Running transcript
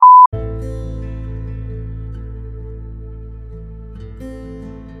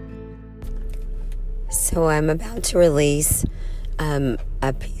So I'm about to release a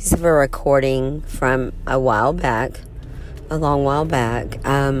piece of a recording from a long while back,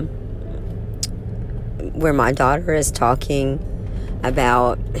 where my daughter is talking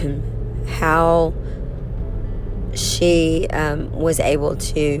about how she was able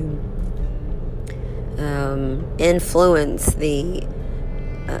to influence the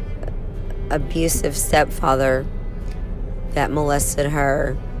abusive stepfather that molested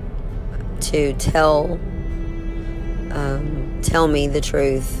her to tell me the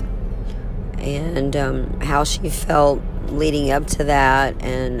truth, and how she felt leading up to that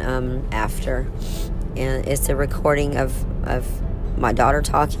and after. And it's a recording of my daughter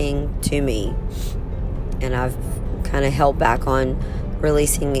talking to me, and I've kind of held back on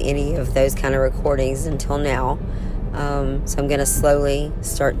releasing any of those kind of recordings until now. So I'm going to slowly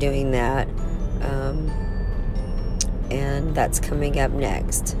start doing that, and that's coming up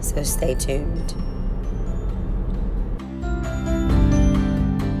next, so stay tuned.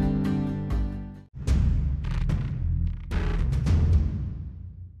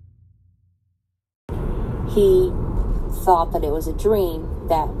 He thought that it was a dream,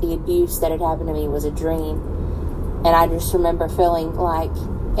 that the abuse that had happened to me was a dream. And I just remember feeling like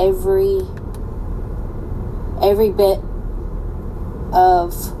every bit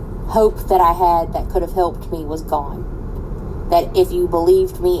of hope that I had that could have helped me was gone. That if you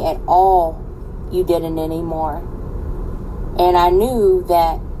believed me at all, you didn't anymore. And I knew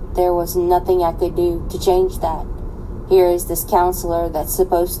that there was nothing I could do to change that. Here is this counselor that's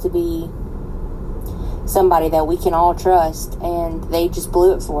supposed to be somebody that we can all trust, and they just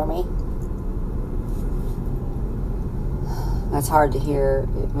blew it for me. That's hard to hear.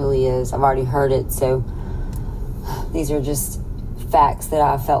 It really is. I've already heard it, so these are just facts that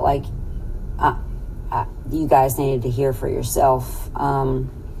I felt like you guys needed to hear for yourself.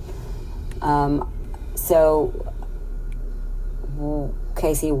 So,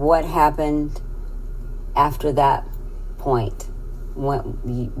 Casey, what happened after that point?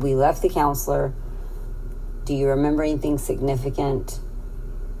 When we left the counselor, do you remember anything significant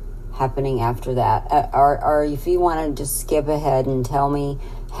happening after that? Or if you want to just skip ahead and tell me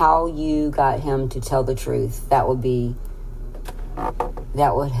how you got him to tell the truth, that would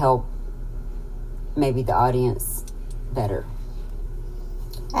help maybe the audience better.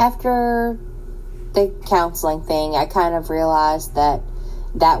 After the counseling thing, I kind of realized that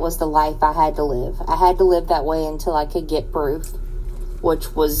was the life I had to live. I had to live that way until I could get proof,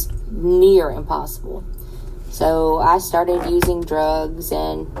 which was near impossible. So I started using drugs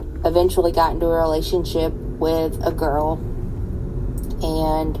and eventually got into a relationship with a girl.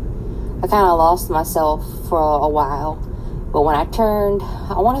 And I kind of lost myself for a while. But when I turned,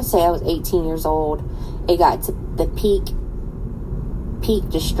 I want to say I was 18 years old, it got to the peak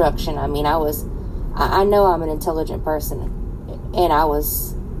destruction. I mean, I know I'm an intelligent person. And I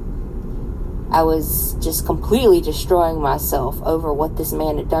was just completely destroying myself over what this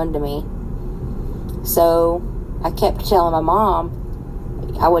man had done to me. So I kept telling my mom.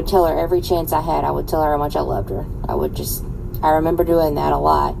 I would tell her every chance I had. I would tell her how much I loved her. I remember doing that a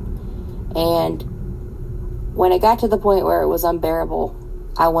lot. And when it got to the point where it was unbearable,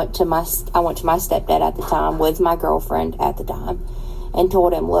 I went to my stepdad at the time with my girlfriend at the time and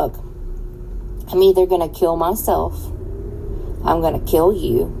told him, look, I'm either going to kill myself, I'm going to kill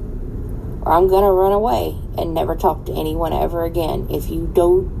you, or I'm going to run away and never talk to anyone ever again if you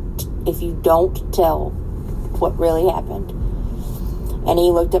don't tell what really happened. And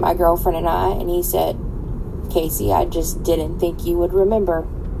he looked at my girlfriend and I, and he said, Casey, I just didn't think you would remember.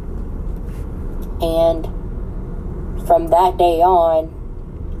 And from that day on,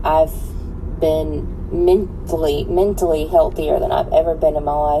 I've been mentally healthier than I've ever been in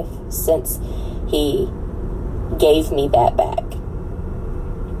my life since he gave me that back.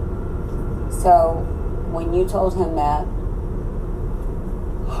 So, when you told him that,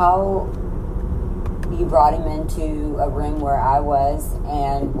 how you brought him into a room where I was,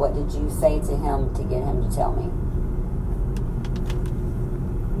 and what did you say to him to get him to tell me?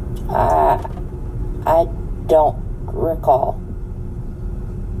 I don't recall.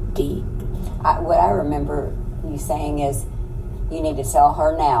 What I remember you saying is, you need to tell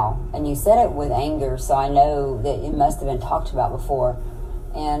her now. And you said it with anger, so I know that it must have been talked about before.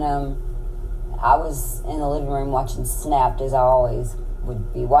 And I was in the living room watching Snapped, as I always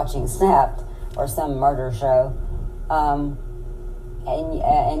would be watching Snapped, or some murder show. And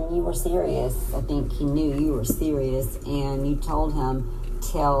you were serious. I think he knew you were serious, and you told him,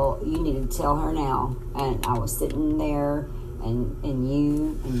 you need to tell her now. And I was sitting there, and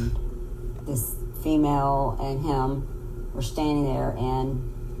you and this female and him were standing there, and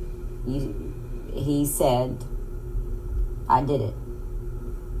he said, I did it.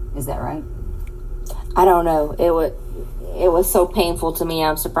 Is that right? I don't know. It was so painful to me.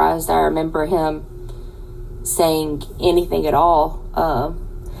 I'm surprised I remember him saying anything at all.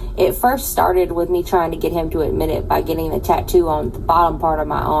 It first started with me trying to get him to admit it by getting the tattoo on the bottom part of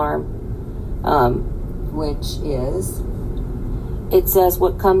my arm. Which is? It says,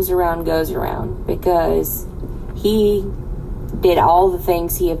 what comes around goes around, because he did all the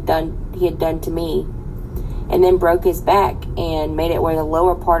things he had done to me, and then broke his back and made it where the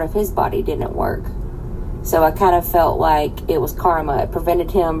lower part of his body didn't work. So I kind of felt like it was karma. It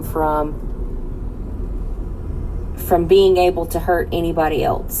prevented him from being able to hurt anybody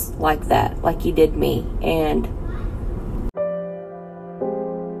else like that, like he did me. And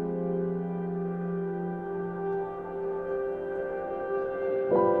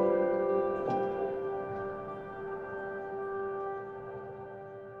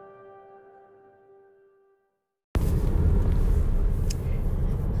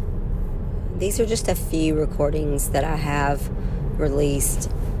these are just a few recordings that I have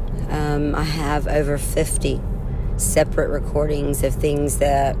released. I have over 50 separate recordings of things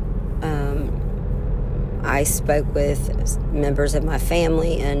that I spoke with members of my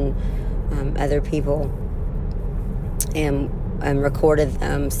family and other people, and recorded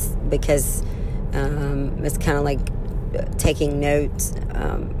them because it's kind of like taking notes.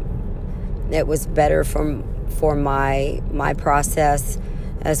 It was better for my process,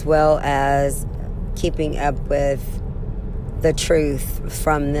 as well as keeping up with the truth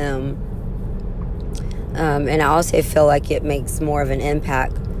from them. And I also feel like it makes more of an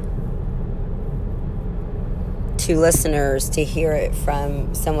impact to listeners to hear it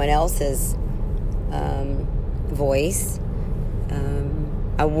from someone else's voice.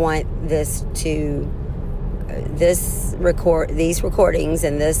 I want these recordings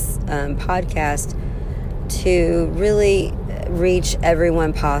and this podcast to really reach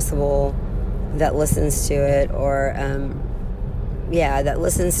everyone possible that listens to it, or that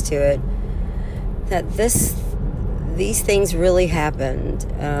listens to it, that these things really happened,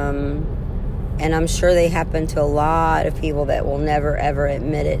 and I'm sure they happened to a lot of people that will never ever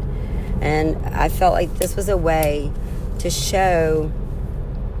admit it. And I felt like this was a way to show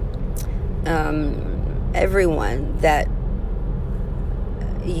everyone that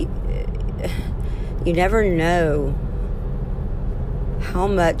you never know how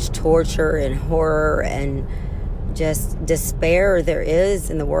much torture and horror and just despair there is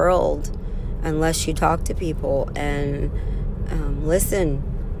in the world unless you talk to people and listen.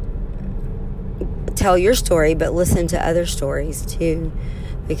 Tell your story, but listen to other stories too,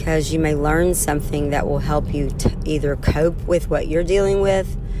 because you may learn something that will help you either cope with what you're dealing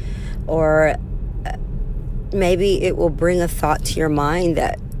with, or maybe it will bring a thought to your mind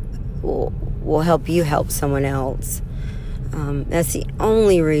that will help you help someone else. That's the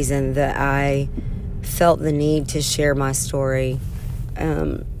only reason that I felt the need to share my story,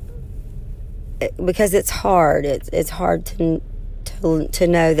 because it's hard. It's hard to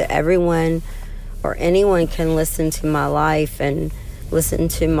know that everyone or anyone can listen to my life and listen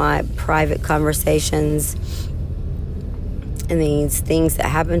to my private conversations and these things that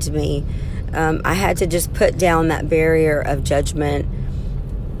happened to me. I had to just put down that barrier of judgment.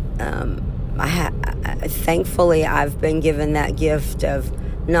 Thankfully, I've been given that gift of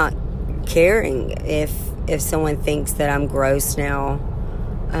not caring if someone thinks that I'm gross now.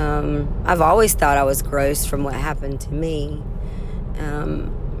 I've always thought I was gross from what happened to me,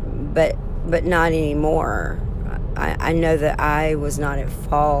 but not anymore. I know that I was not at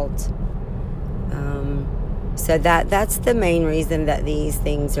fault. So that's the main reason that these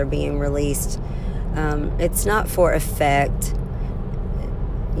things are being released. It's not for effect.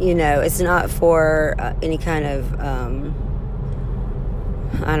 It's not for any kind of,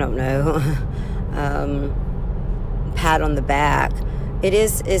 pat on the back.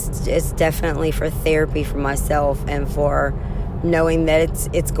 It's definitely for therapy for myself and for knowing that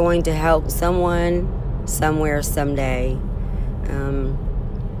it's going to help someone somewhere someday.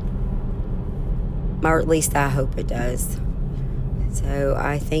 Or at least I hope it does. So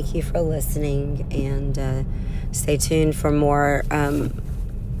I thank you for listening, and stay tuned for more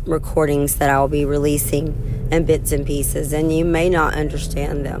recordings that I'll be releasing in bits and pieces. And you may not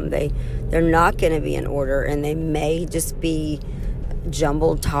understand them. They're not going to be in order, and they may just be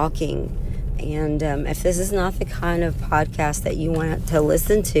jumbled talking. And if this is not the kind of podcast that you want to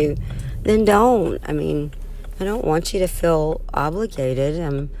listen to, then don't. I mean, I don't want you to feel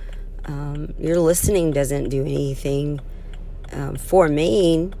obligated. Your listening doesn't do anything for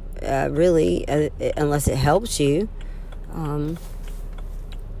me, really, unless it helps you.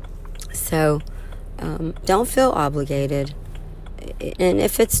 So don't feel obligated. And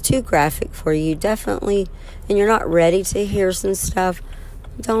if it's too graphic for you, definitely, and you're not ready to hear some stuff,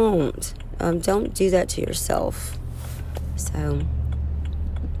 don't do that to yourself. So,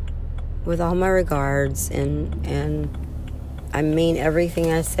 with all my regards, and I mean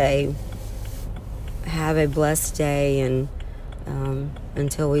everything I say, have a blessed day, and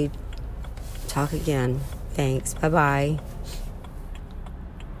until we talk again, thanks. Bye-bye.